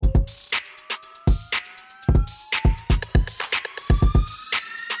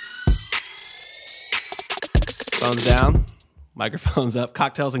Phones down, microphones up,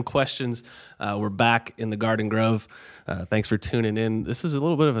 cocktails and questions. We're back in the Garden Grove. Thanks for tuning in. This is a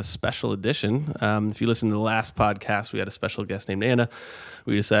little bit of a special edition. If you listen to the last podcast, we had a special guest named Anna.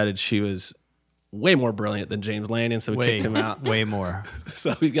 We decided she was way more brilliant than James Lanyon, so we kicked him out. Way more.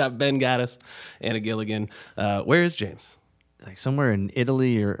 So we got Ben Gaddis, Anna Gilligan. Where is James? Like somewhere in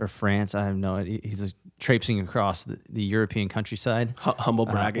Italy or France. I have no idea. He's traipsing across the European countryside. Humble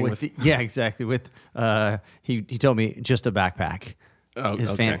bragging. Yeah, exactly. With he told me just a backpack. Oh,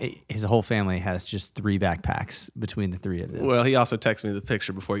 His whole family has just 3 backpacks between the 3 of them. Well, he also texted me the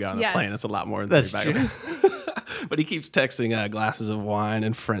picture before he got on the plane. That's a lot more than 3 backpacks. But he keeps texting glasses of wine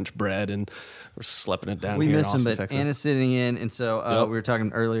and French bread, and we're schlepping it down. We here miss in him, Austin, but Texas. Anna's sitting in, and so we were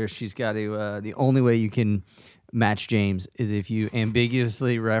talking earlier. She's got to. The only way you can match James is if you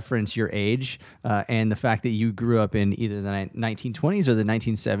ambiguously reference your age and the fact that you grew up in either the 1920s or the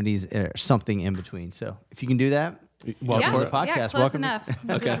 1970s or something in between. So if you can do that, welcome to the podcast. Yeah, close welcome. enough.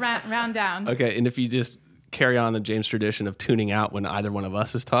 Just round down. Okay, and if you just carry on the James tradition of tuning out when either one of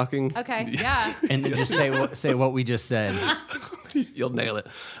us is talking. Okay, yeah. And then just say what we just said. You'll nail it.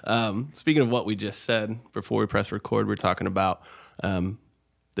 Speaking of what we just said, before we press record, we're talking about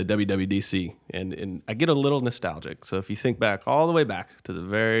the WWDC, and I get a little nostalgic. So if you think back all the way back to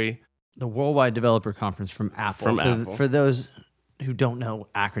the Worldwide Developer Conference from Apple. For those who don't know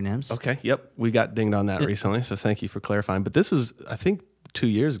acronyms. Okay, yep, we got dinged on that recently, so thank you for clarifying. But this was, I think, 2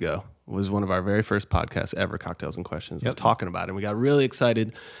 years ago. Was one of our very first podcasts ever, Cocktails and Questions. Was talking about it, and we got really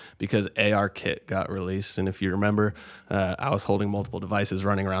excited because ARKit got released. And if you remember, I was holding multiple devices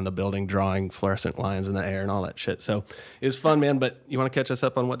running around the building, drawing fluorescent lines in the air and all that shit. So it was fun, man. But you want to catch us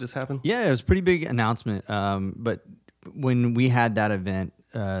up on what just happened? Yeah, it was a pretty big announcement. But when we had that event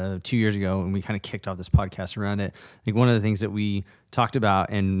 2 years ago, and we kind of kicked off this podcast around it, I think one of the things that we talked about,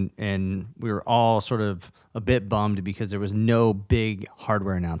 and we were all sort of a bit bummed because there was no big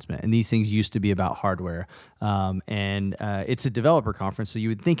hardware announcement. And these things used to be about hardware. And it's a developer conference, so you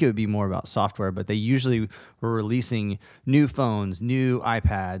would think it would be more about software, but they usually were releasing new phones, new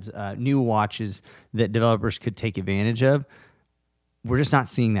iPads, new watches that developers could take advantage of. We're just not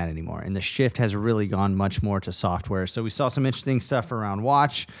seeing that anymore. And the shift has really gone much more to software. So we saw some interesting stuff around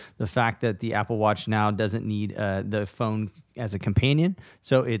watch, the fact that the Apple Watch now doesn't need the phone as a companion.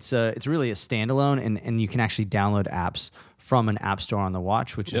 So it's really a standalone, and you can actually download apps from an app store on the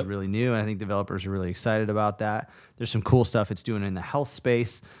watch, which is really new. And I think developers are really excited about that. There's some cool stuff it's doing in the health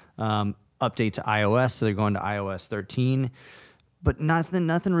space, update to iOS. So they're going to iOS 13. But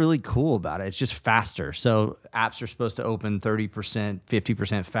nothing really cool about it. It's just faster. So apps are supposed to open 30%,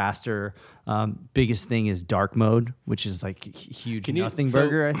 50% faster. Biggest thing is dark mode, which is like huge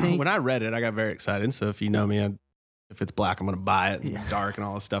burger, I think. When I read it, I got very excited. So if you know me, if it's black, I'm going to buy it. It's dark and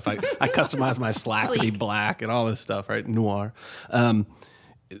all this stuff. I customize my Slack to be black and all this stuff, right? Noir. I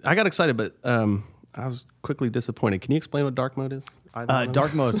got excited, but I was quickly disappointed. Can you explain what dark mode is?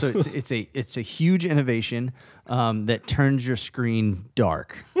 Dark mode. So it's a huge innovation that turns your screen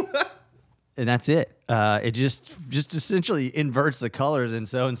dark, and that's it. It just essentially inverts the colors, and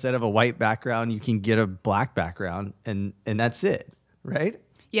so instead of a white background, you can get a black background, and that's it, right?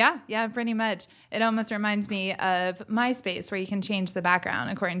 Yeah, pretty much. It almost reminds me of MySpace, where you can change the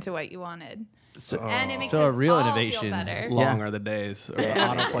background according to what you wanted. And it makes a real all innovation. Feel better. Long are the days of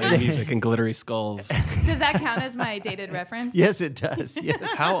autoplay music and glittery skulls. Does that count as my dated reference? Yes, it does. Yes.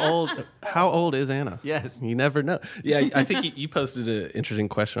 How old is Anna? Yes. You never know. Yeah, I think you posted an interesting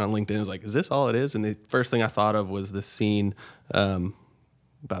question on LinkedIn. It was like, is this all it is? And the first thing I thought of was this scene about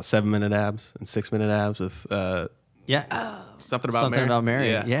 7-minute abs and 6-minute abs with something about Mary.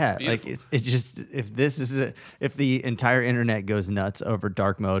 Yeah. Like it's just if the entire internet goes nuts over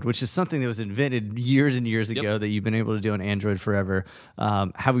dark mode, which is something that was invented years and years ago that you've been able to do on Android forever,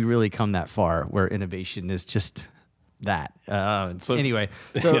 have we really come that far where innovation is just that? Nothing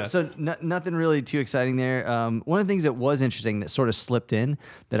really too exciting there. One of the things that was interesting that sort of slipped in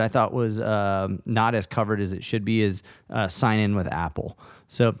that I thought was not as covered as it should be is sign in with Apple.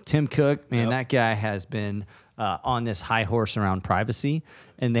 So Tim Cook, man, that guy has been on this high horse around privacy,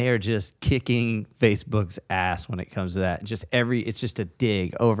 and they are just kicking Facebook's ass when it comes to that. It's just a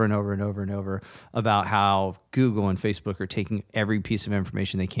dig over and over and over and over about how Google and Facebook are taking every piece of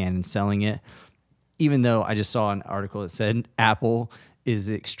information they can and selling it. Even though I just saw an article that said Apple is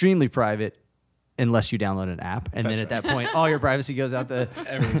extremely private unless you download an app. And then at that point, all your privacy goes out the...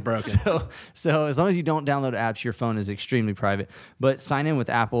 Everything's broken. So as long as you don't download apps, your phone is extremely private. But sign in with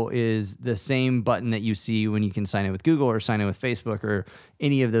Apple is the same button that you see when you can sign in with Google or sign in with Facebook or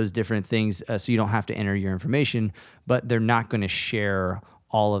any of those different things. So you don't have to enter your information, but they're not going to share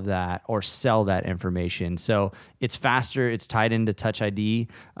all of that or sell that information. So it's faster. It's tied into Touch ID.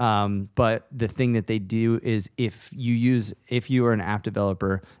 But the thing that they do is if you are an app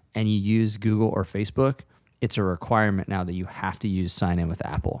developer and you use Google or Facebook, it's a requirement now that you have to use sign in with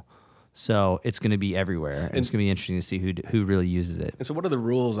Apple. So it's going to be everywhere. And it's going to be interesting to see who really uses it. And so what are the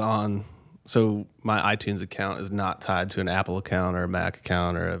rules on, so my iTunes account is not tied to an Apple account or a Mac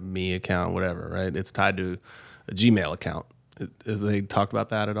account or a Me account, whatever, right? It's tied to a Gmail account. Has they talked about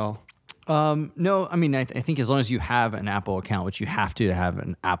that at all? No, I mean, I think as long as you have an Apple account, which you have to have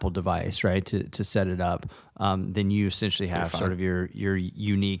an Apple device, right, to set it up, then you essentially have sort of your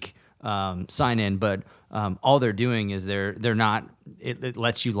unique sign in. But all they're doing is they're not. It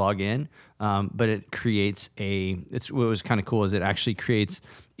lets you log in, but it creates what was kind of cool is it actually creates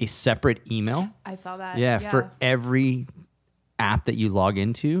a separate email. I saw that. Yeah, for every app that you log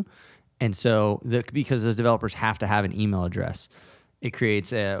into, and so because those developers have to have an email address. It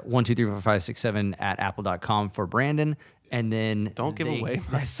creates a 1234567 at apple.com for Brandon. And then don't give away.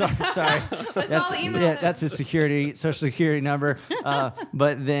 That's Sorry. That's his social security number.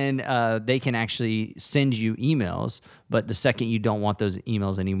 But then they can actually send you emails. But the second you don't want those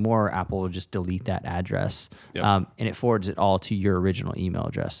emails anymore, Apple will just delete that address. Yep. And it forwards it all to your original email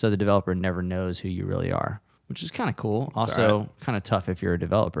address. So the developer never knows who you really are, which is kind of cool. Also kind of tough if you're a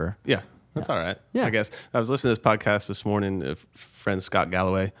developer. Yeah. That's all right. Yeah. I guess I was listening to this podcast this morning. Friend Scott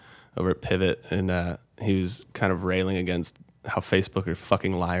Galloway over at Pivot, and he was kind of railing against how Facebook are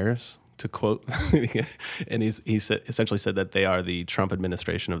fucking liars, to quote. And he essentially said that they are the Trump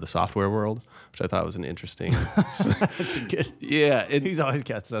administration of the software world, which I thought was an interesting. That's a good. Yeah, he's always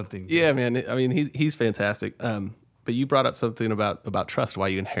got something. Yeah, man. I mean, he's fantastic. But you brought up something about trust. Why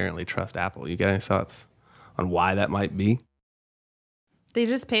you inherently trust Apple? You got any thoughts on why that might be? They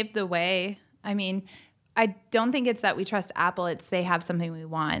just paved the way. I mean, I don't think it's that we trust Apple. It's they have something we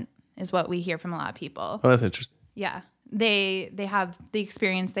want, is what we hear from a lot of people. Oh, that's interesting. Yeah. They have the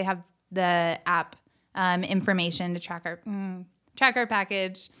experience. They have the app information to track our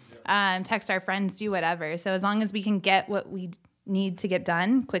package, text our friends, do whatever. So as long as we can get what we need to get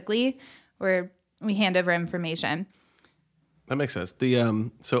done quickly, we hand over information. That makes sense.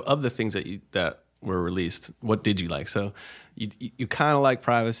 So of the things that were released, what did you like? So you kind of like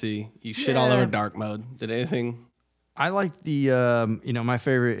privacy. You shit all over dark mode. Did anything? I like the my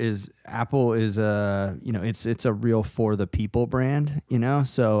favorite is Apple is it's a real for the people brand,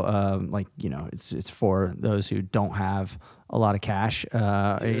 so it's for those who don't have a lot of cash,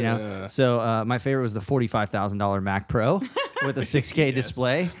 so my favorite was the $45,000 Mac Pro with a 6K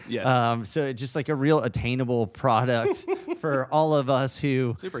display. Yes. So it's just like a real attainable product for all of us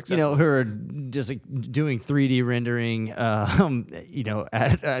who who are just like doing 3D rendering at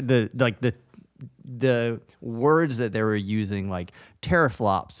the words that they were using, like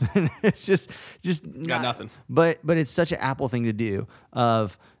teraflops, and it's just got nothing. But it's such an Apple thing to do.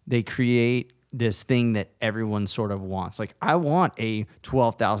 They create this thing that everyone sort of wants. Like, I want a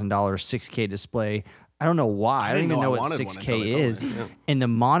 $12,000 6K display. I don't know why. I don't even know what 6K is. Yeah. And the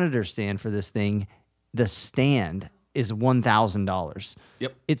monitor stand for this thing, the stand is $1,000.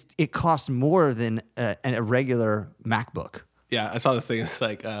 Yep. It costs more than a regular MacBook. Yeah, I saw this thing. It's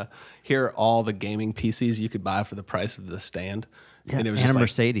like, here are all the gaming PCs you could buy for the price of the stand. Yeah, and a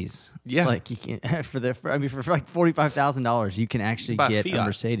Mercedes. Yeah, like you can for like $45,000, you can actually get a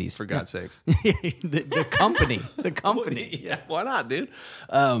Mercedes. For God's sakes, the company. Yeah, why not, dude?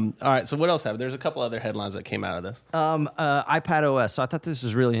 All right. So what else happened? There's a couple other headlines that came out of this. iPad OS. So I thought this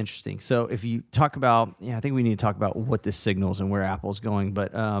was really interesting. So if you talk about, I think we need to talk about what this signals and where Apple's going.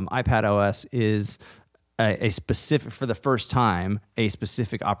 But iPad OS is a specific, for the first time, a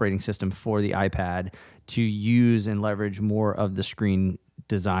specific operating system for the iPad to use and leverage more of the screen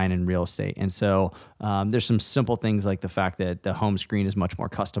design and real estate. And so there's some simple things like the fact that the home screen is much more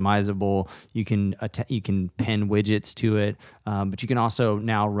customizable. You can pin widgets to it, but you can also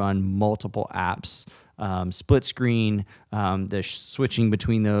now run multiple apps. Split screen, the switching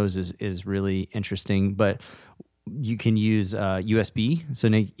between those is really interesting, but you can use USB, so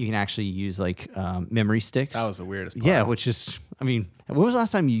now you can actually use like memory sticks. That was the weirdest part. Yeah, which is, when was the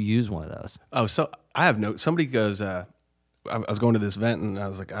last time you used one of those? Oh, so I have somebody goes, I was going to this event and I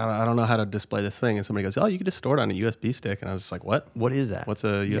was like, I don't know how to display this thing. And somebody goes, oh, you can just store it on a USB stick. And I was just like, what? What is that? What's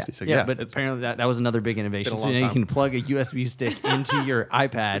a USB stick? Yeah, but apparently that was another big innovation. So now you can plug a USB stick into your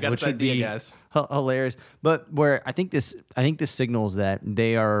iPad, which would be hilarious. But where I think this signals that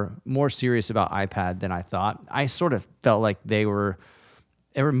they are more serious about iPad than I thought. I sort of felt like they were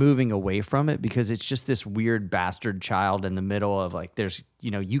moving away from it because it's just this weird bastard child in the middle of like, there's,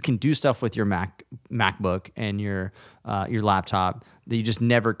 you can do stuff with your MacBook and your laptop that you just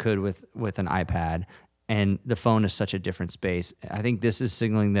never could with an iPad. And the phone is such a different space. I think this is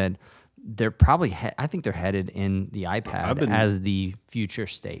signaling that they're probably I think they're headed in the iPad as the future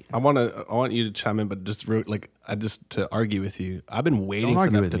state. I want you to chime in, but just to argue with you. I've been waiting for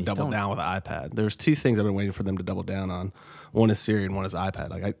them to double down with the iPad. There's two things I've been waiting for them to double down on. One is Siri and one is iPad.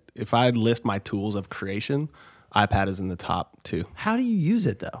 Like if I list my tools of creation, iPad is in the top 2. How do you use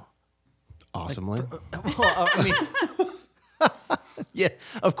it though? Awesomely. Yeah,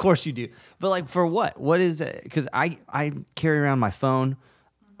 of course you do. But like for what? What is it? Because I carry around my phone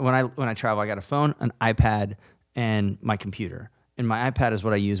when I travel. I got a phone, an iPad, and my computer. And my iPad is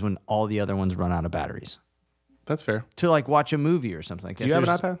what I use when all the other ones run out of batteries. That's fair. To like watch a movie or something like that. Do you have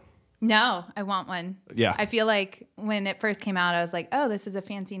an iPad? No, I want one. Yeah. I feel like when it first came out, I was like, oh, this is a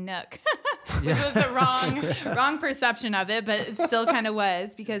fancy Nook. Which was the wrong perception of it, but it still kind of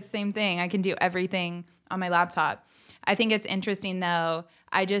was, because same thing. I can do everything on my laptop. I think it's interesting, though.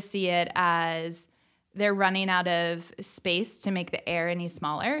 I just see it as they're running out of space to make the Air any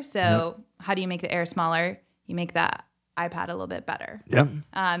smaller. So how do you make the Air smaller? You make that iPad a little bit better. Yep.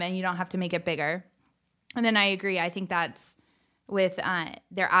 And you don't have to make it bigger. And then I agree. I think that's with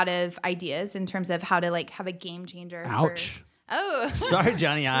they're out of ideas in terms of how to like have a game changer. Ouch. Oh, sorry,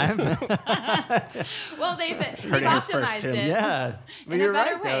 Johnny Ive. Well, they've optimized it. Yeah, but In a you're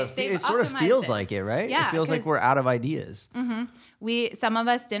better right. way. Though They've it sort of optimized feels it. like it, right? Yeah, it feels like 'cause- we're out of ideas. Some of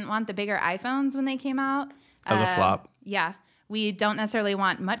us didn't want the bigger iPhones when they came out. As a flop. Yeah. We don't necessarily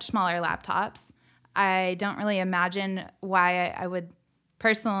want much smaller laptops. I don't really imagine why I would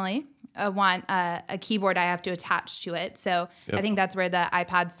personally want a keyboard I have to attach to it. So I think that's where the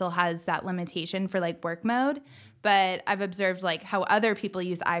iPad still has that limitation for like work mode. But I've observed like how other people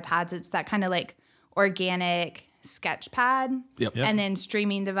use iPads. It's that kind of like organic sketch pad and then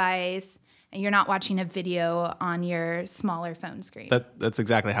streaming device. And you're not watching a video on your smaller phone screen. That's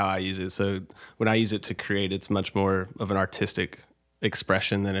exactly how I use it. So when I use it to create, it's much more of an artistic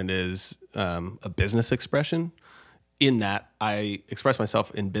expression than it is a business expression. In that I express myself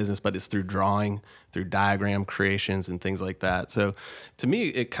in business, but it's through drawing, through diagram creations and things like that. So to me,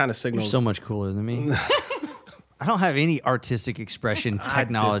 it kind of signals. You're so much cooler than me. I don't have any artistic expression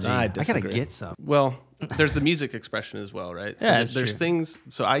technology. I gotta get some. Well, there's the music expression as well, right? So Yeah, there's things.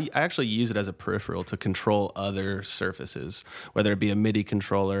 So I actually use it as a peripheral to control other surfaces, whether it be a MIDI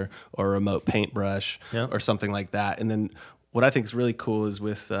controller or a remote paintbrush or something like that. And then what I think is really cool is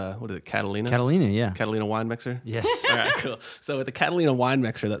with what is it, Catalina? Catalina, yeah. Catalina wine mixer. Yes. All right, cool. So with the Catalina wine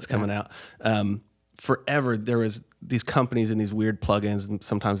mixer that's coming out, forever there was these companies and these weird plugins, and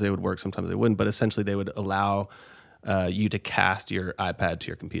sometimes they would work, sometimes they wouldn't. But essentially, they would allow you to cast your iPad to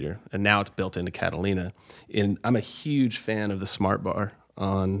your computer, and now it's built into Catalina. And I'm a huge fan of the Smart Bar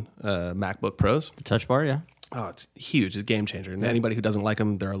on MacBook Pros. The touch bar, yeah. Oh, it's huge. It's a game changer. And anybody who doesn't like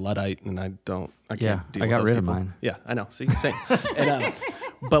them, they're a Luddite, and I can't deal with I got those rid of people. mine. Yeah, I know. See, same. And,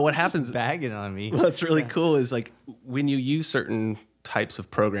 but what happens? Bagging on me. What's really cool is like when you use certain types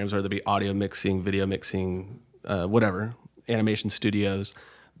of programs, whether it be audio mixing, video mixing, whatever, animation studios,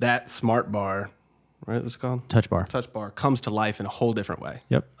 that Smart Bar, right? What's it called? Touch bar. Touch Bar comes to life in a whole different way.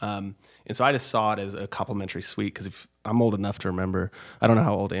 Yep. And so I just saw it as a complimentary suite because if I'm old enough to remember, I don't know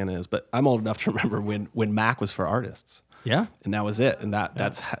how old Anna is, but I'm old enough to remember when Mac was for artists. Yeah. And that was it. And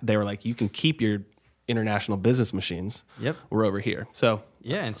that's they were like, you can keep your international business machines. Yep. We're over here. So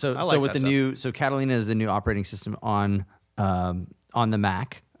Yeah, and so like with that the stuff. so Catalina is the new operating system on the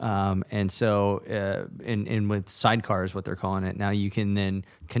Mac, and so and with Sidecar, what they're calling it now, you can then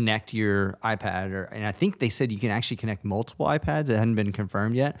connect your iPad, and I think they said you can actually connect multiple iPads. It hadn't been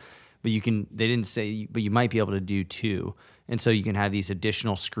confirmed yet, but you can. They didn't say, but you might be able to do 2, and so you can have these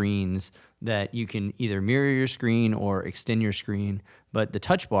additional screens that you can either mirror your screen or extend your screen. But the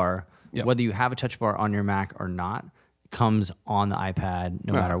touch bar, whether you have a touch bar on your Mac or not, comes on the iPad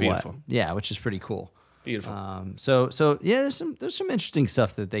no matter beautiful. what. Yeah, which is pretty cool. beautiful. So yeah, there's some interesting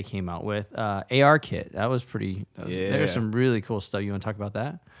stuff that they came out with. ARKit, that was pretty. There's some really cool stuff. You want to talk about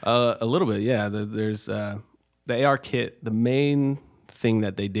that? A little bit, yeah. There's the ARKit. The main thing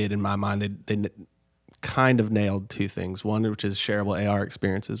that they did in my mind, they kind of nailed 2 things. One, which is shareable AR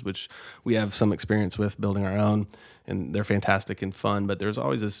experiences, which we have some experience with building our own, and they're fantastic and fun. But there's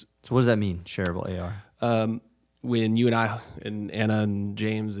always this. So what does that mean, shareable AR? When you and I and Anna and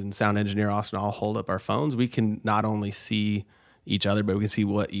James and sound engineer Austin all hold up our phones, we can not only see each other, but we can see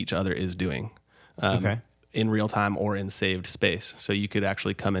what each other is doing in real time or in saved space. So you could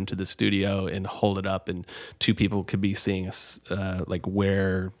actually come into the studio and hold it up, and 2 people could be seeing us like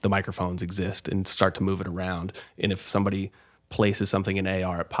where the microphones exist and start to move it around. And if somebody places something in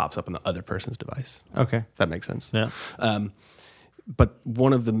AR, it pops up on the other person's device. Okay. If that makes sense. Yeah. But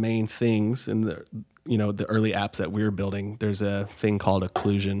one of the main things in the early apps that we're building, there's a thing called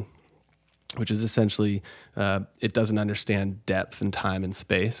occlusion, which is essentially it doesn't understand depth and time and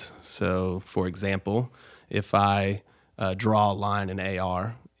space. So, for example, if I draw a line in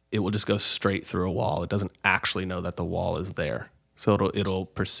AR, it will just go straight through a wall. It doesn't actually know that the wall is there. So it'll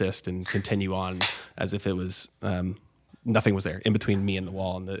persist and continue on as if it was nothing was there in between me and the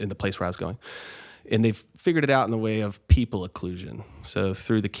wall in the place where I was going. And they've figured it out in the way of people occlusion. So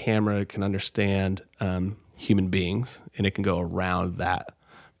through the camera, it can understand human beings, and it can go around that.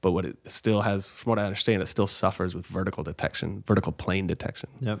 But what it still has, from what I understand, it still suffers with vertical plane detection.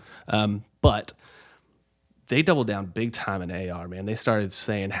 Yep. But they doubled down big time in AR, man. They started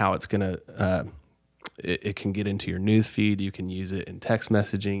saying how it's going to, it can get into your news feed. You can use it in text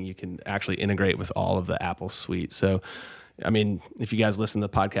messaging. You can actually integrate with all of the Apple suite. So, I mean, if you guys listen to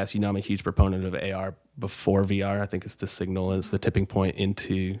the podcast, you know I'm a huge proponent of AR before VR. I think it's the signal, it's the tipping point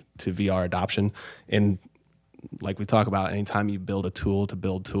into VR adoption. And like we talk about, anytime you build a tool to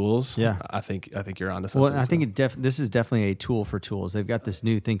build tools, yeah, I think you're onto something. Well, I think this is definitely a tool for tools. They've got this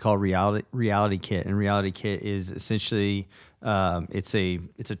new thing called Reality Kit, and Reality Kit is essentially it's a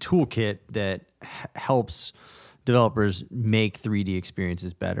toolkit that helps developers make 3D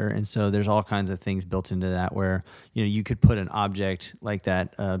experiences better. And so there's all kinds of things built into that where, you could put an object like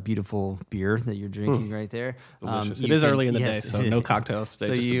that beautiful beer that you're drinking right there. It is early in the day, so no cocktails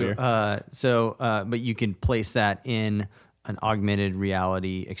today, just a beer. But you can place that in an augmented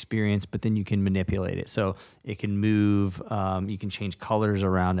reality experience, but then you can manipulate it. So it can move, you can change colors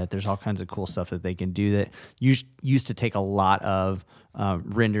around it. There's all kinds of cool stuff that they can do that used to take a lot of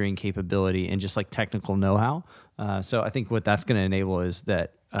rendering capability and just like technical know-how. So I think what that's going to enable is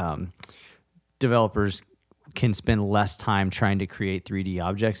that developers can spend less time trying to create 3D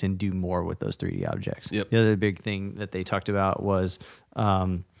objects and do more with those 3D objects. Yep. The other big thing that they talked about was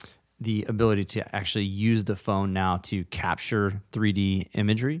the ability to actually use the phone now to capture 3D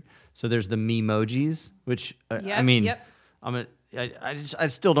imagery. So there's the Memojis, which I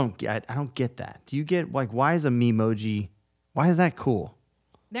still don't get. I don't get that. Do you get like why is a Memoji? Why is that cool?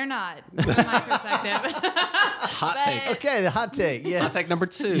 They're not, from my perspective. Hot take. Okay, the hot take. Yes. Hot take number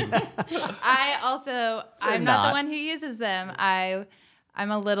 2. I'm not the one who uses them.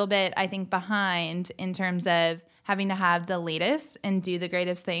 I'm a little bit, I think, behind in terms of having to have the latest and do the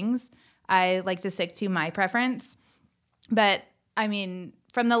greatest things. I like to stick to my preference. But I mean,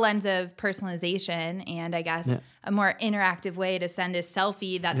 from the lens of personalization and I guess a more interactive way to send a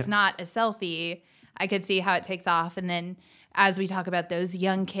selfie that's not a selfie, I could see how it takes off. And then as we talk about those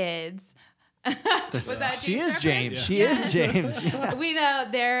young kids, She is James. Yeah. We know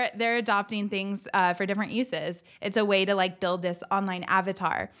they're adopting things for different uses. It's a way to like build this online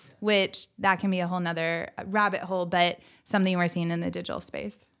avatar, which that can be a whole nother rabbit hole, but something we're seeing in the digital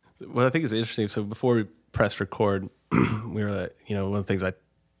space. What I think is interesting. So before we pressed record, we were like, one of the things I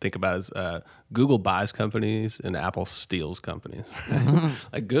think about is Google buys companies and Apple steals companies.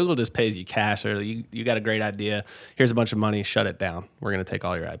 Like Google just pays you cash, or you got a great idea. Here's a bunch of money. Shut it down. We're going to take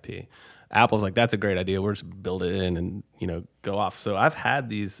all your IP. Apple's like, that's a great idea. We're just build it in and go off. So I've had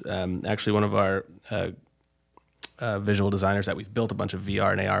these. Actually, one of our visual designers that we've built a bunch of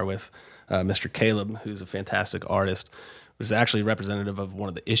VR and AR with, Mr. Caleb, who's a fantastic artist, was actually representative of one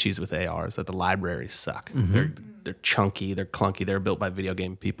of the issues with AR is that the libraries suck. Mm-hmm. They're chunky, they're clunky, they're built by video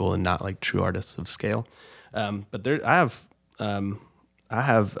game people and not like true artists of scale. But I have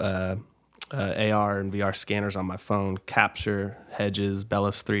AR and VR scanners on my phone, Capture, Hedges,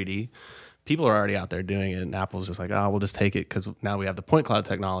 Bellis 3D. People are already out there doing it, and Apple's just like, we'll just take it because now we have the point cloud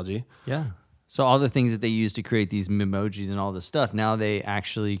technology. Yeah. So all the things that they use to create these Memojis and all this stuff, now they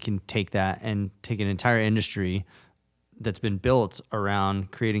actually can take that and take an entire industry that's been built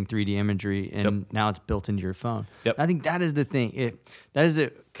around creating 3D imagery, and now it's built into your phone. Yep. I think that is the thing. That is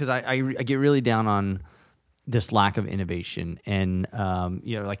it, because I get really down on this lack of innovation and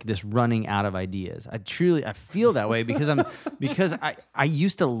like this running out of ideas. I feel that way because I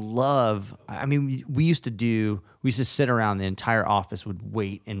used to love. I mean, we used to sit around, the entire office would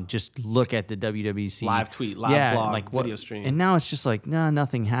wait and just look at the WWDC live tweet, live blog, like video stream. And now it's just like,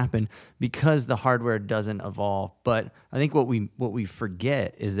 nothing happened because the hardware doesn't evolve. But I think what we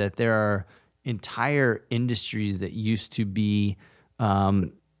forget is that there are entire industries that used to be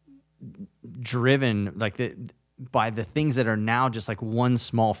driven by the things that are now just like one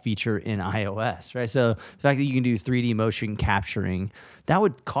small feature in iOS, right? So the fact that you can do 3D motion capturing, that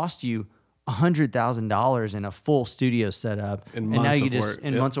would cost you $100,000 in a full studio setup,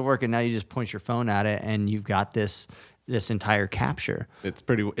 months of work, and now you just point your phone at it, and you've got this this entire capture. It's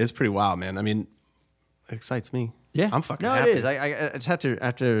pretty wild, man. I mean, it excites me. Yeah, I'm fucking no, happy. it is. I just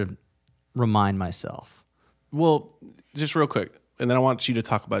have to remind myself. Well, just real quick, and then I want you to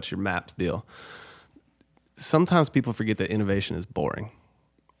talk about your maps deal. Sometimes people forget that innovation is boring.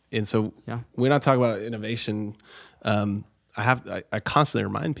 And so when I talk about innovation, I constantly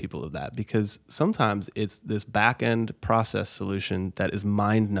remind people of that, because sometimes it's this back-end process solution that is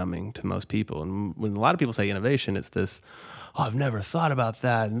mind-numbing to most people. And when a lot of people say innovation, it's this, oh, I've never thought about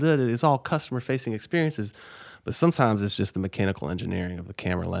that. And it's all customer-facing experiences. But sometimes it's just the mechanical engineering of a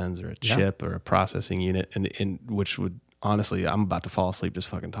camera lens or a chip or a processing unit, and which would, honestly, I'm about to fall asleep just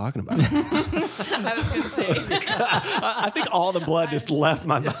fucking talking about it. I was going to say. I think all the blood just left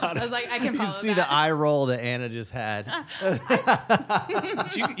my body. I was like, I can follow See that. the eye roll that Anna just had.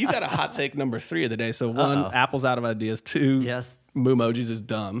 So you got a hot take number 3 of the day. So one, Apple's out of ideas. 2, Yes. Moomojis is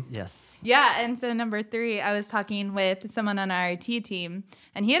dumb. Yes. Yeah, and so number 3, I was talking with someone on our IT team,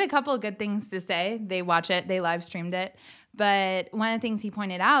 and he had a couple of good things to say. They watch it, they live streamed it. But one of the things he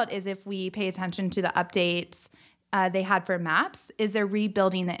pointed out is if we pay attention to the updates they had for Maps, is they're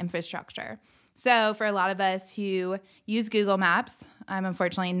rebuilding the infrastructure. So for a lot of us who use Google Maps, I'm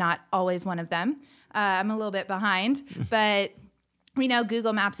unfortunately not always one of them. I'm a little bit behind, but we know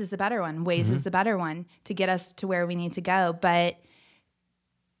Google Maps is the better one. Waze is the better one to get us to where we need to go. But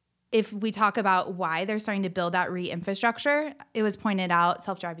if we talk about why they're starting to build that re-infrastructure, it was pointed out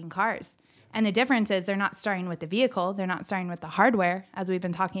self-driving cars. And the difference is they're not starting with the vehicle. They're not starting with the hardware, as we've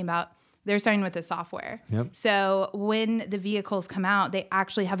been talking about. They're starting with the software. Yep. So when the vehicles come out, they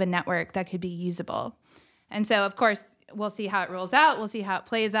actually have a network that could be usable. And so, of course, we'll see how it rolls out. We'll see how it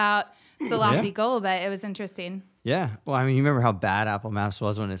plays out. It's a lofty goal, but it was interesting. Yeah. Well, I mean, you remember how bad Apple Maps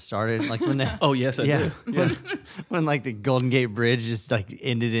was when it started? Like when the Oh, yes, I do. when like the Golden Gate Bridge just like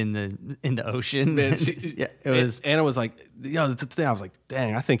ended in the ocean. Man, It was. Anna was like, I was like,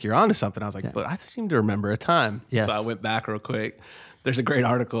 dang, I think you're onto something. I was like, but I seem to remember a time. Yes. So I went back real quick. There's a great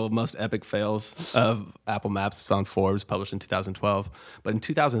article, Most Epic Fails of Apple Maps. It's on Forbes, published in 2012. But in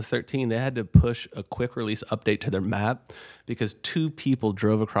 2013, they had to push a quick release update to their map because 2 people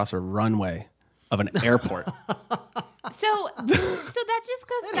drove across a runway of an airport. So that just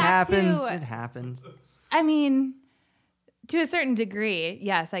goes It back happens. to, It happens. I mean, to a certain degree,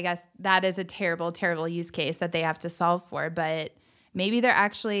 yes, I guess that is a terrible, terrible use case that they have to solve for. But maybe they're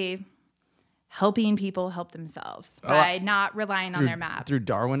actually helping people help themselves by not relying on their map. Through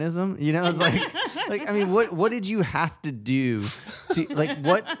Darwinism, it's like I mean, what did you have to do to like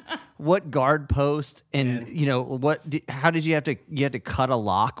what guard post and how did you have to cut a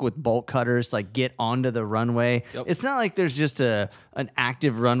lock with bolt cutters, like get onto the runway? Yep. It's not like there's just an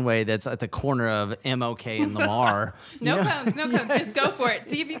active runway that's at the corner of MOK and Lamar. No cones, just go for it.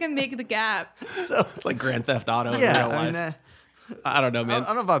 See if you can make the gap. So It's like Grand Theft Auto in yeah, real life. I mean, I don't know, I man.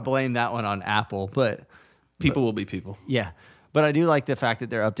 don't know if I blame that one on Apple, but People will be people. yeah. But I do like the fact that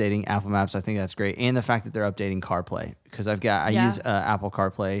they're updating Apple Maps. I think that's great, and the fact that they're updating CarPlay, because I use Apple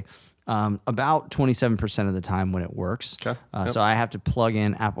CarPlay about 27% of the time when it works. Okay. So I have to plug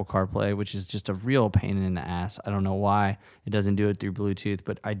in Apple CarPlay, which is just a real pain in the ass. I don't know why it doesn't do it through Bluetooth,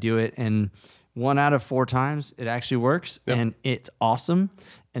 but I do it, and 1 out of 4 times it actually works, and it's awesome.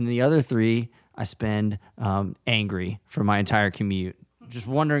 And the other 3, I spend angry for my entire commute, just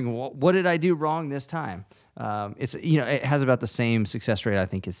wondering what did I do wrong this time. It's it has about the same success rate, I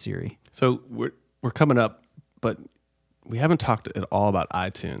think, as Siri. So we're coming up, but we haven't talked at all about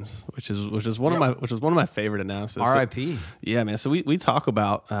iTunes, which is one of my favorite announcements. R.I.P. Yeah, man. So we talk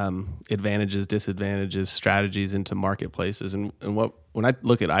about advantages, disadvantages, strategies into marketplaces, and when I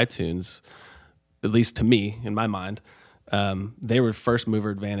look at iTunes, at least to me in my mind, they were first mover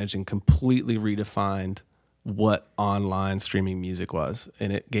advantage and completely redefined what online streaming music was.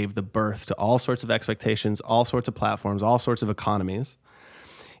 And it gave the birth to all sorts of expectations, all sorts of platforms, all sorts of economies.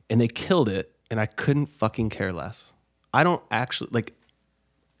 And they killed it, and I couldn't fucking care less. I don't actually,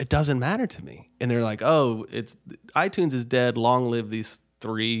 it doesn't matter to me. And they're like, oh, iTunes is dead, long live these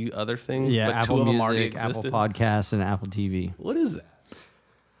 3 other things. Yeah, but Apple 2 of them Music, already Apple existed. Podcasts, and Apple TV. What is that?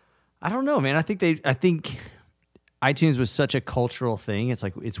 I don't know, man. I think iTunes was such a cultural thing. It's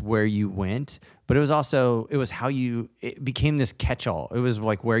like it's where you went, but it was how it became this catch-all. It was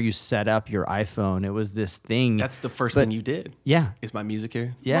like where you set up your iPhone. It was this thing. That's the first thing you did. Yeah. Is my music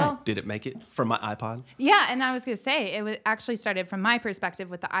here? Yeah. Well, Did it make it from my iPod? Yeah, and I was going to say, actually started from my perspective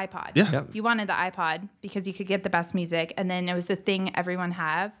with the iPod. Yeah. Yep. You wanted the iPod because you could get the best music, and then it was the thing everyone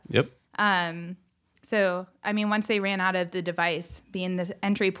had. Yep. So, I mean, once they ran out of the device being the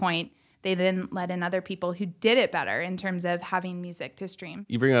entry point, they then let in other people who did it better in terms of having music to stream.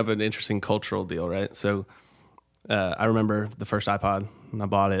 You bring up an interesting cultural deal, right? So I remember the first iPod when I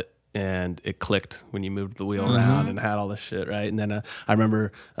bought it, and it clicked when you moved the wheel around and had all this shit, right? And then I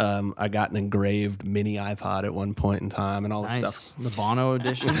remember I got an engraved mini iPod at one point in time and all this stuff. The Bono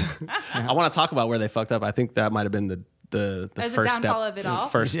edition. I want to talk about where they fucked up. I think that might have been the As first a step. downfall of it all?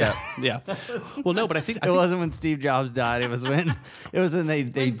 First step. Yeah. Well, no, but I think It wasn't when Steve Jobs died. It was when they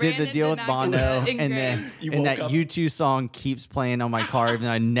did the Brandon deal did with not Bono, get the and then engraved. You and woke that up- U2 song keeps playing on my car, even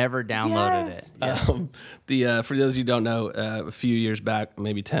though I never downloaded Yes. it. For those of you who don't know, a few years back,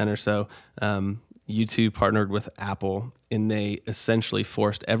 maybe 10 or so, U2 partnered with Apple, and they essentially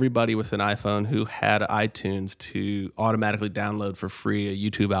forced everybody with an iPhone who had iTunes to automatically download for free a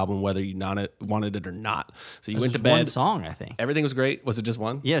YouTube album, whether you wanted it or not. So you went to Just bed. one song, I think. Everything was great. Was it just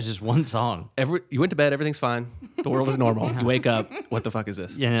one? Yeah, it's just one song. You went to bed. Everything's fine. The world is normal. You wake up. What the fuck is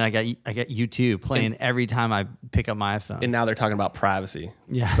this? Yeah, and then I got U2 playing every time I pick up my iPhone. And now they're talking about privacy.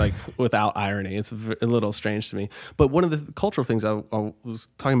 Yeah. It's like without irony. It's a little strange to me. But one of the cultural things I was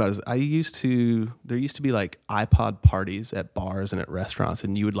talking about is there used to be like iPod parties at bars and at restaurants,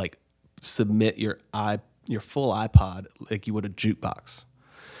 and you would like submit your full iPod like you would a jukebox.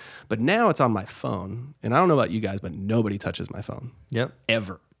 But now it's on my phone, and I don't know about you guys, but nobody touches my phone Yep.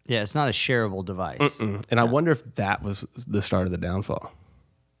 ever. Yeah, it's not a shareable device. And I wonder if that was the start of the downfall.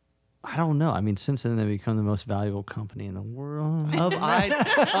 I don't know. I mean, since then, they've become the most valuable company in the world. Of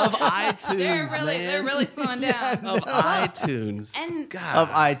iTunes, They're really slowing down. of iTunes. And- God. Of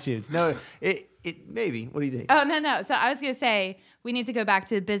iTunes. No, it maybe. What do you think? Oh, no. So I was going to say, we need to go back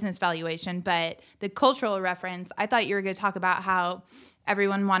to business valuation, but the cultural reference, I thought you were going to talk about how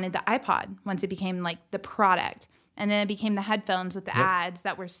everyone wanted the iPod once it became like the product. And then it became the headphones with the ads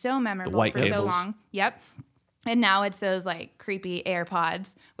that were so memorable white for so cables. long. Yep. And now it's those like creepy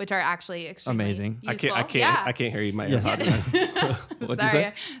AirPods, which are actually extremely Amazing. useful. I can't Yeah. hear you. My Yes. AirPods. What'd you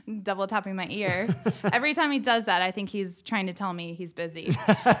Sorry, say? double tapping my ear. Every time he does that, I think he's trying to tell me he's busy.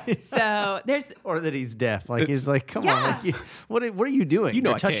 So there's Or that he's deaf. Like he's like, come Yeah. on, like, what are you doing? You know,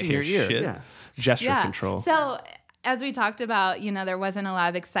 You're I touching can't hear your ear. shit. Yeah. Gesture control. So as we talked about, there wasn't a lot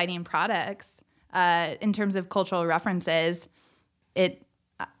of exciting products in terms of cultural references.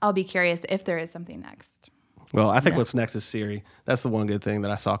 I'll be curious if there is something next. Well, I think what's next is Siri. That's the one good thing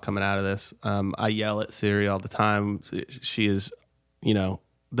that I saw coming out of this. I yell at Siri all the time. She is,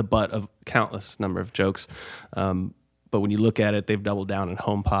 the butt of countless number of jokes. But when you look at it, they've doubled down in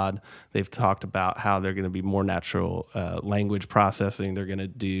HomePod. They've talked about how they're going to be more natural language processing. They're going to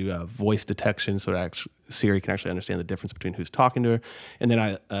do voice detection so that Siri can actually understand the difference between who's talking to her. And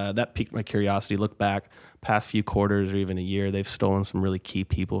then that piqued my curiosity. Look back past few quarters or even a year, they've stolen some really key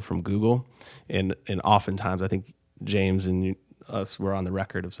people from Google. And oftentimes, I think James and us were on the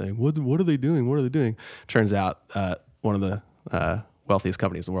record of saying, what are they doing? What are they doing? Turns out one of the wealthiest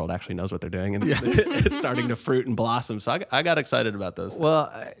companies in the world actually knows what they're doing, and it's starting to fruit and blossom. So I got excited about those.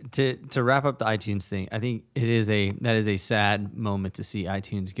 Well, to wrap up the iTunes thing, I think that is a sad moment to see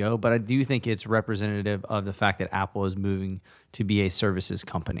iTunes go, but I do think it's representative of the fact that Apple is moving to be a services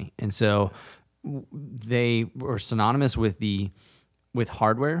company, and so they were synonymous with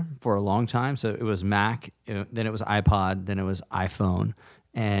hardware for a long time. So it was Mac, then it was iPod, then it was iPhone,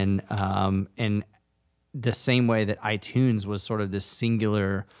 and the same way that iTunes was sort of this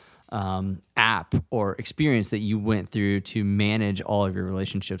singular app or experience that you went through to manage all of your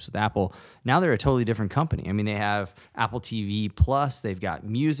relationships with Apple. Now they're a totally different company. I mean, they have Apple TV Plus, they've got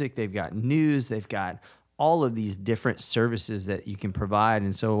music, they've got news, they've got all of these different services that you can provide.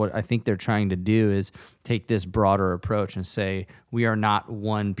 And so what I think they're trying to do is take this broader approach and say, we are not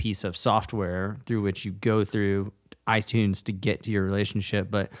one piece of software through which you go through iTunes to get to your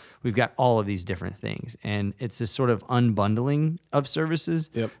relationship, but we've got all of these different things. And it's this sort of unbundling of services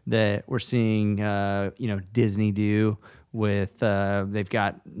that we're seeing, Disney do with, they've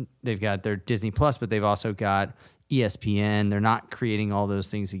got their Disney Plus, but they've also got ESPN. They're not creating all those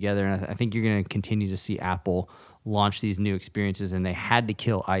things together. And I think you're going to continue to see Apple launch these new experiences, and they had to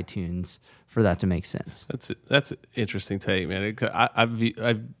kill iTunes for that to make sense. That's an interesting take, man. I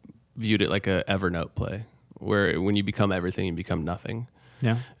viewed it like a Evernote play, where when you become everything, you become nothing.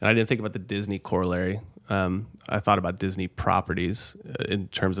 Yeah. And I didn't think about the Disney corollary. I thought about Disney properties in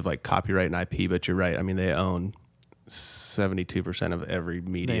terms of like copyright and IP, but you're right. I mean, they own 72% of every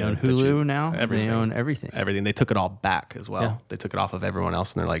media. They own Hulu now. Everything. They own everything. Everything. They took it all back as well. Yeah. They took it off of everyone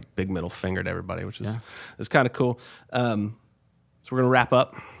else, and they're like big middle finger to everybody, which is kind of cool. So we're going to wrap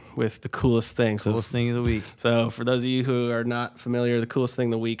up with the coolest thing. Coolest thing of the week. So for those of you who are not familiar, the coolest thing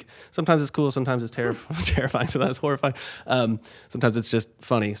of the week, sometimes it's cool, sometimes it's terrifying, sometimes it's horrifying. Sometimes it's just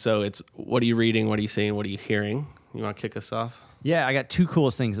funny. So it's, what are you reading? What are you seeing? What are you hearing? You want to kick us off? Yeah, I got two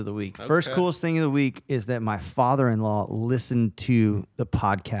coolest things of the week. First coolest thing of the week is that my father-in-law listened to the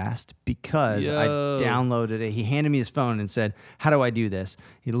podcast because I downloaded it. He handed me his phone and said, "How do I do this?"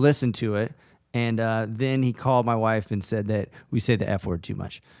 He listened to it, and then he called my wife and said that we say the F word too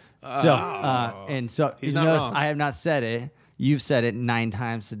much. So He's you not notice wrong. I have not said it. You've said it 9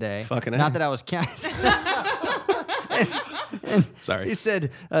 times today. Fucking Not A. that I was counting. Sorry. He said,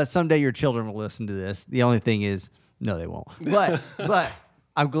 someday your children will listen to this. The only thing is, no, they won't. But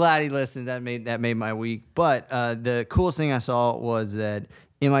I'm glad he listened. That made my week. But the coolest thing I saw was that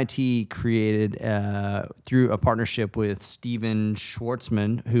MIT created, through a partnership with Steven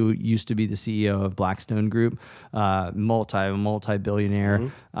Schwartzman, who used to be the CEO of Blackstone Group,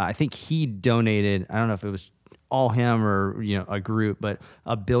 multi-billionaire. I think he donated, I don't know if it was all him or a group, but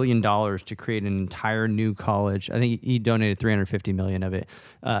 $1 billion to create an entire new college. I think he donated $350 million of it.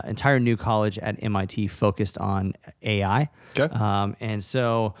 Entire new college at MIT focused on AI. Okay. And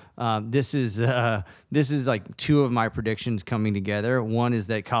so this is like two of my predictions coming together. One is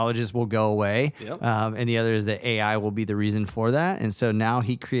that colleges will go away, and the other is that AI will be the reason for that. And so now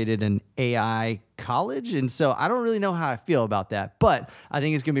he created an AI college, and so I don't really know how I feel about that, but I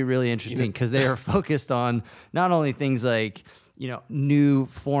think it's going to be really interesting because they are focused on not only things like new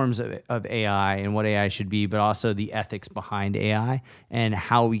forms of AI and what AI should be, but also the ethics behind AI and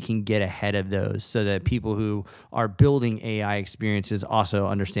how we can get ahead of those so that people who are building AI experiences also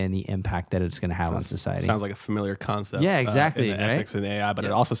understand the impact that it's going to have on society. Sounds like a familiar concept. Yeah, exactly, in the right? ethics in AI, but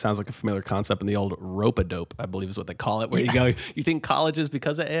it also sounds like a familiar concept in the old rope-a-dope, I believe is what they call it, where you go, you think college is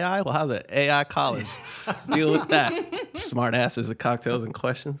because of AI? Well, how's an AI college? Deal with that. Smart asses at Cocktails and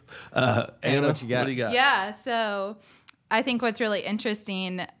Questions. Anna, what you got? What do you got? Yeah, so I think what's really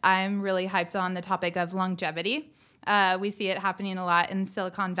interesting, I'm really hyped on the topic of longevity. We see it happening a lot in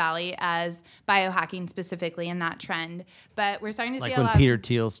Silicon Valley as biohacking specifically in that trend. But we're starting to see Like a when lot Peter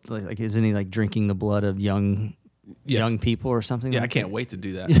Thiel's like, isn't he like drinking the blood of young people or something? Yeah, I like can't wait to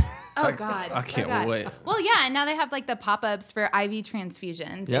do that. Oh God! I can't oh God. wait. Well, yeah, and now they have like the pop-ups for IV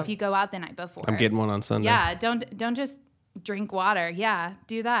transfusions Yep. if you go out the night before. I'm getting one on Sunday. Yeah, don't just drink water. Yeah,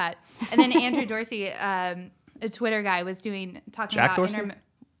 do that. And then Andrew Dorsey, a Twitter guy, was talking Jack about Dorsey?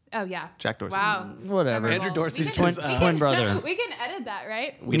 Oh yeah, Jack Dorsey. Wow, Whatever. Memorable. Andrew Dorsey's We can- twin- we can- twin brother. We can edit that,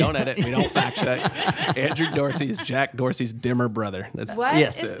 right? We don't edit. We don't fact check. Andrew Dorsey is Jack Dorsey's dimmer brother. That's What?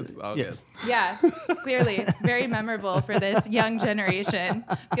 Yes. It's all Yes. Yeah, clearly very memorable for this young generation.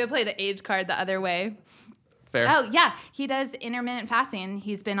 Go play the age card the other way. Fair. Oh, yeah. He does intermittent fasting.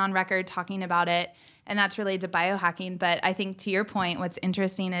 He's been on record talking about it, and that's related to biohacking. But I think to your point, what's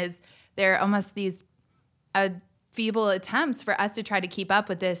interesting is there are almost these feeble attempts for us to try to keep up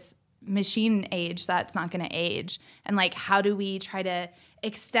with this machine age that's not going to age. And like, how do we try to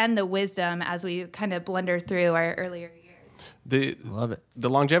extend the wisdom as we kind of blunder through our earlier years? Love it. The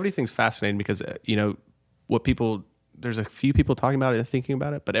longevity thing's fascinating because there's a few people talking about it and thinking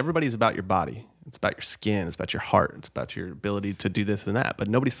about it, but everybody's about your body. It's about your skin. It's about your heart. It's about your ability to do this and that. But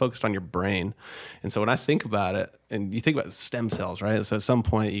nobody's focused on your brain. And so when I think about it, and you think about stem cells, right? So at some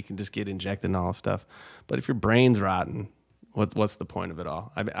point you can just get injected and all this stuff. But if your brain's rotten, what's the point of it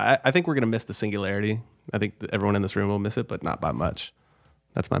all? I think we're going to miss the singularity. I think that everyone in this room will miss it, but not by much.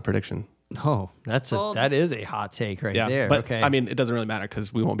 That's my prediction. Oh, Bold. that is a hot take right there. But okay. I mean, it doesn't really matter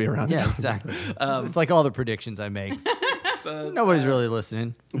because we won't be around. yeah, again. exactly. It's like all the predictions I make. So, Nobody's really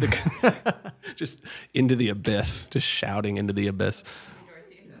listening. just into the abyss, just shouting into the abyss.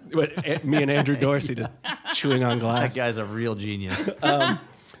 But me and Andrew Dorsey just chewing on That glass. guy's a real genius.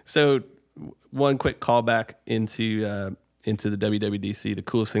 So one quick callback into the WWDC. The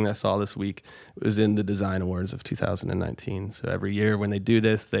coolest thing I saw this week was in the Design Awards of 2019. So every year when they do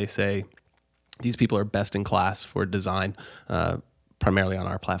this, they say these people are best in class for design, primarily on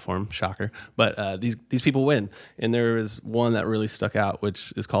our platform, shocker. But these people win. And there is one that really stuck out,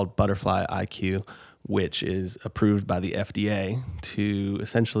 which is called Butterfly IQ, which is approved by the FDA to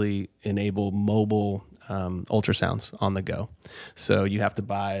essentially enable mobile ultrasounds on the go. So you have to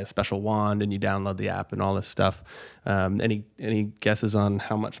buy a special wand and you download the app and all this stuff. Any guesses on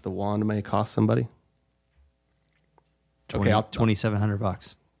how much the wand may cost somebody? Okay,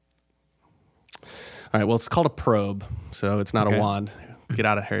 $2,700. All right, well, it's called a probe, so it's not Okay. a wand. Get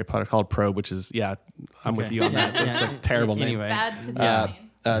out of Harry Potter. It's called probe, which is, I'm with you on that. It's a terrible name. Anyway. Bad positioning.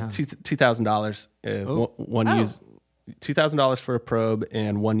 $2,000. One use $2,000 for a probe,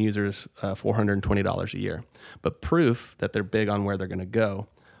 and one user's $420 a year. But proof that they're big on where they're going to go.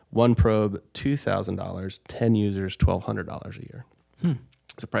 One probe, $2,000. 10 users, $1,200 a year.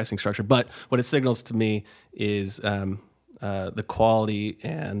 It's a pricing structure. But what it signals to me is the quality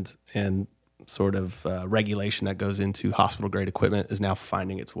and sort of regulation that goes into hospital grade equipment is now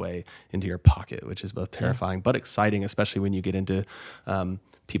finding its way into your pocket, which is both terrifying but exciting, especially when you get into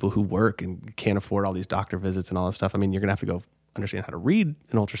people who work and can't afford all these doctor visits and all this stuff. I mean, you're gonna have to go understand how to read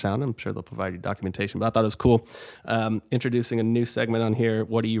an ultrasound. I'm sure they'll provide you documentation, but I thought it was cool. Introducing a new segment on here.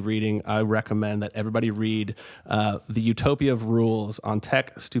 What are you reading? I recommend that everybody read The Utopia of Rules on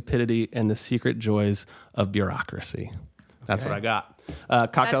Tech, Stupidity, and the Secret Joys of Bureaucracy. That's what I got.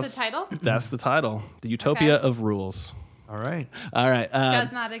 Cocktails. That's the title? That's the title. The Utopia Okay. of Rules. All right. All right.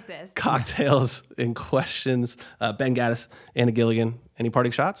 Does not exist. Cocktails and questions. Ben Gaddis, Anna Gilligan. Any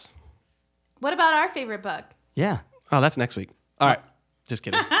parting shots? What about our favorite book? Yeah. Oh, that's next week. All right. Just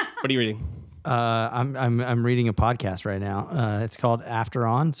kidding. What are you reading? I'm reading a podcast right now. It's called After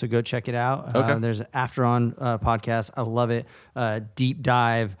On, so go check it out. Okay. There's an After On podcast. I love it. Deep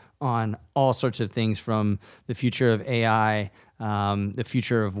dive on all sorts of things from the future of AI, the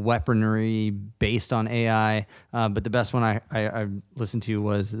future of weaponry based on AI. But the best one I listened to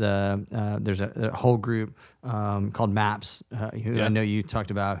was there's a whole group called MAPS, who I know you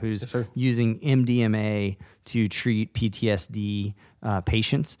talked about, who's using MDMA to treat PTSD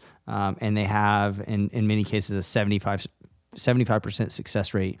patients. And they have, in many cases, a 75%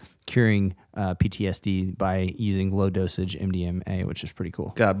 success rate curing PTSD by using low dosage MDMA, which is pretty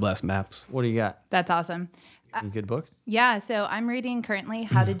cool. God bless MAPS. What do you got? That's awesome. Any good books? Yeah, so I'm reading currently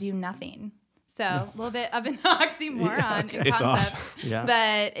How to Do Nothing. So a little bit of an oxymoron in It's concept, awesome. Yeah.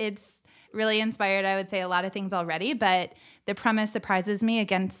 but it's really inspired, I would say, a lot of things already. But the premise surprises me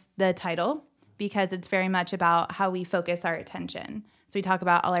against the title because it's very much about how we focus our attention. So we talk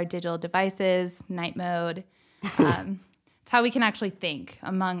about all our digital devices, night mode. It's how we can actually think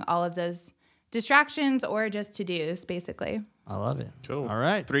among all of those distractions or just to-dos, basically. I love it. Cool. All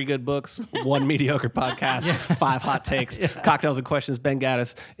right. 3 good books, 1 mediocre podcast, 5 hot takes, cocktails and questions. Ben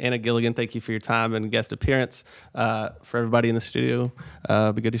Gaddis, Anna Gilligan, thank you for your time and guest appearance. For everybody in the studio,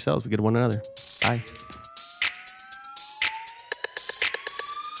 be good to yourselves. Be good to one another. Bye.